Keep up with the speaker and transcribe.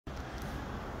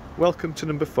Welcome to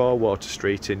number 4 Water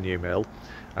Street in Newmill.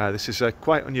 This is a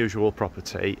quite unusual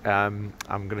property. I'm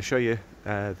going to show you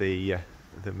the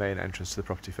main entrance to the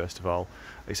property first of all.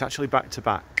 It's actually back to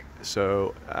back,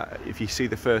 so if you see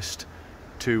the first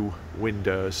two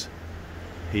windows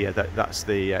here, that's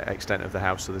the extent of the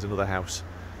house. So there's another house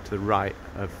to the right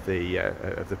of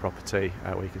the property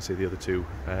where you can see the other two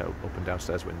up and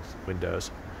downstairs windows.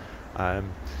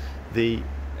 The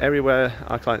area where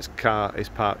our client's car is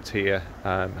parked here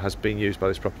has been used by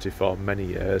this property for many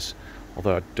years,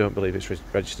 although I don't believe it's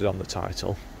registered on the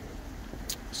title.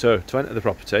 So to enter the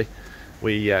property,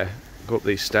 we go up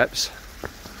these steps,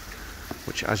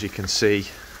 which, as you can see,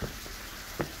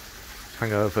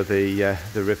 hang over the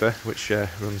river, which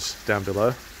runs down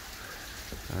below,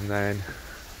 and then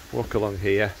walk along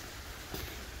here,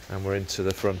 and we're into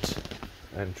the front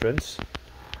entrance.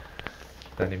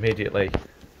 Then immediately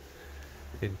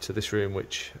into this room,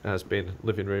 which has been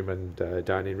living room and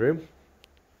dining room.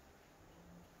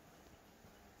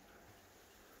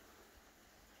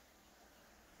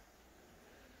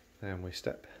 Then we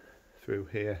step through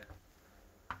here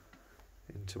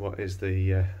into what is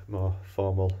the more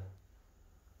formal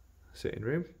sitting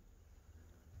room.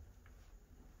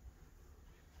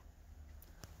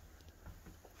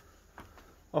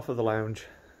 Off of the lounge,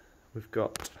 we've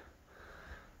got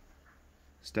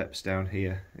steps down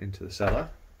here into the cellar.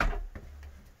 I've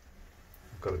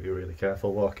got to be really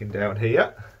careful walking down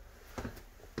here.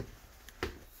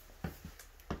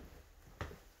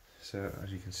 So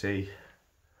as you can see,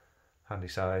 handy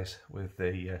size with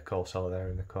the coal cellar there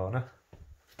in the corner.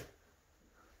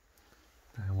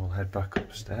 And we'll head back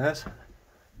upstairs.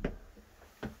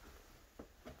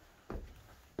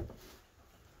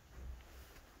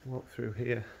 Walk through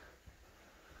here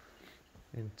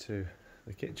into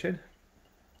the kitchen.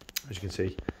 As you can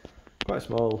see, quite a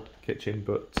small kitchen,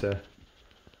 but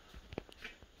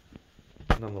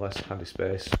nonetheless handy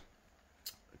space.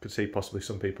 I could see possibly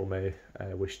some people may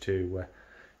wish to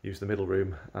use the middle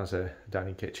room as a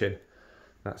dining kitchen.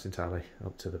 That's entirely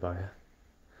up to the buyer.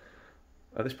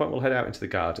 At this point we'll head out into the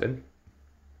garden.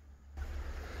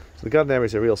 So the garden area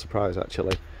is a real surprise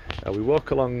actually. We walk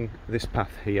along this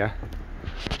path here.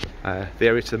 The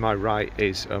area to my right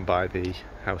is owned by the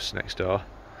house next door.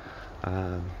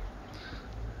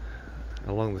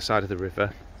 Along the side of the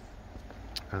river,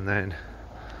 and then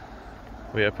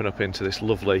we open up into this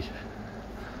lovely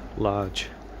large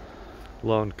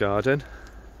lawn garden.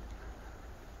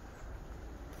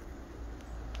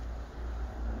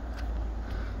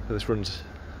 So this runs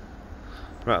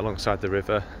right alongside the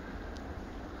river,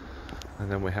 and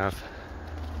then we have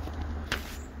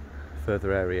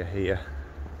further area here.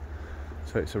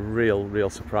 So it's a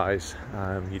real surprise.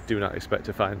 You do not expect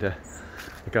to find a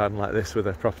garden like this with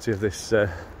a property of this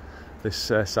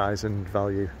size and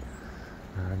value,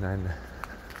 and then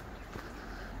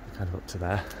kind of up to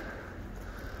there.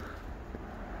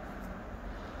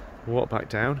 We'll walk back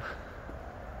down.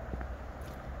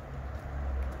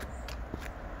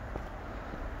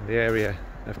 The area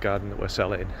of garden that we're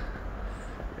selling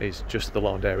is just the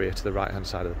lawned area to the right hand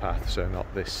side of the path, so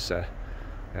not this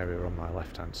area on my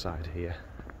left hand side here.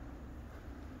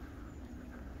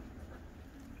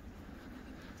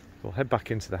 We'll head back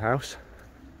into the house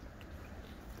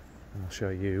and I'll show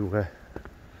you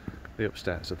the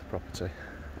upstairs of the property.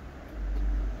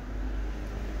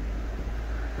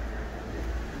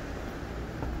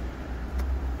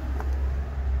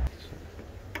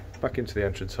 So, back into the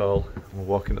entrance hall, and we're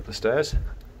walking up the stairs.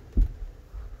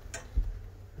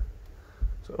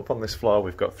 So up on this floor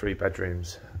we've got 3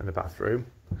 bedrooms and a bathroom.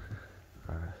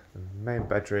 The main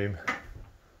bedroom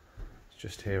is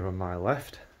just here on my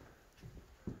left.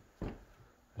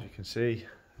 As you can see,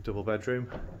 a double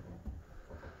bedroom,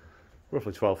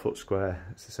 roughly 12 foot square.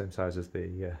 It's the same size as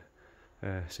the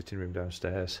sitting room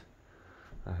downstairs.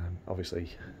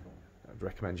 Obviously I'd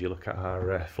recommend you look at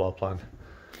our floor plan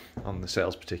on the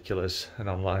sales particulars and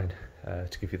online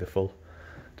to give you the full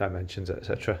dimensions,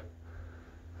 etc.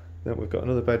 Then we've got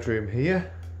another bedroom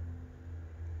here.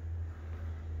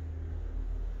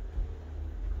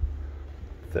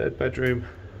 Third bedroom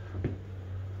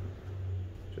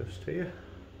just here.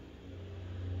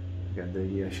 Again,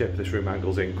 the shape of this room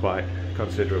angles in quite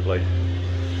considerably,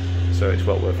 so it's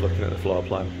well worth looking at the floor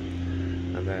plan.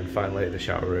 And then finally the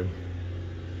shower room.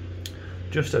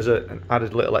 Just as an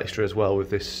added little extra as well with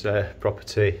this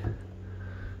property,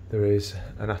 there is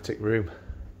an attic room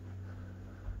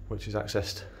which is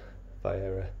accessed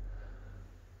via a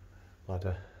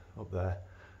ladder up there.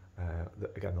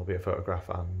 Again, there'll be a photograph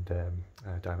and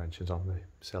dimensions on the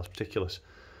sales particulars.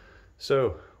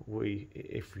 So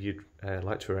if you'd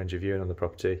like to arrange a viewing on the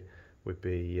property, we'd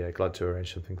be glad to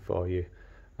arrange something for you.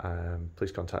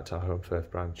 Please contact our Home Firth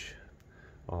branch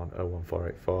on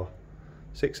 01484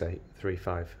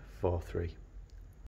 683543.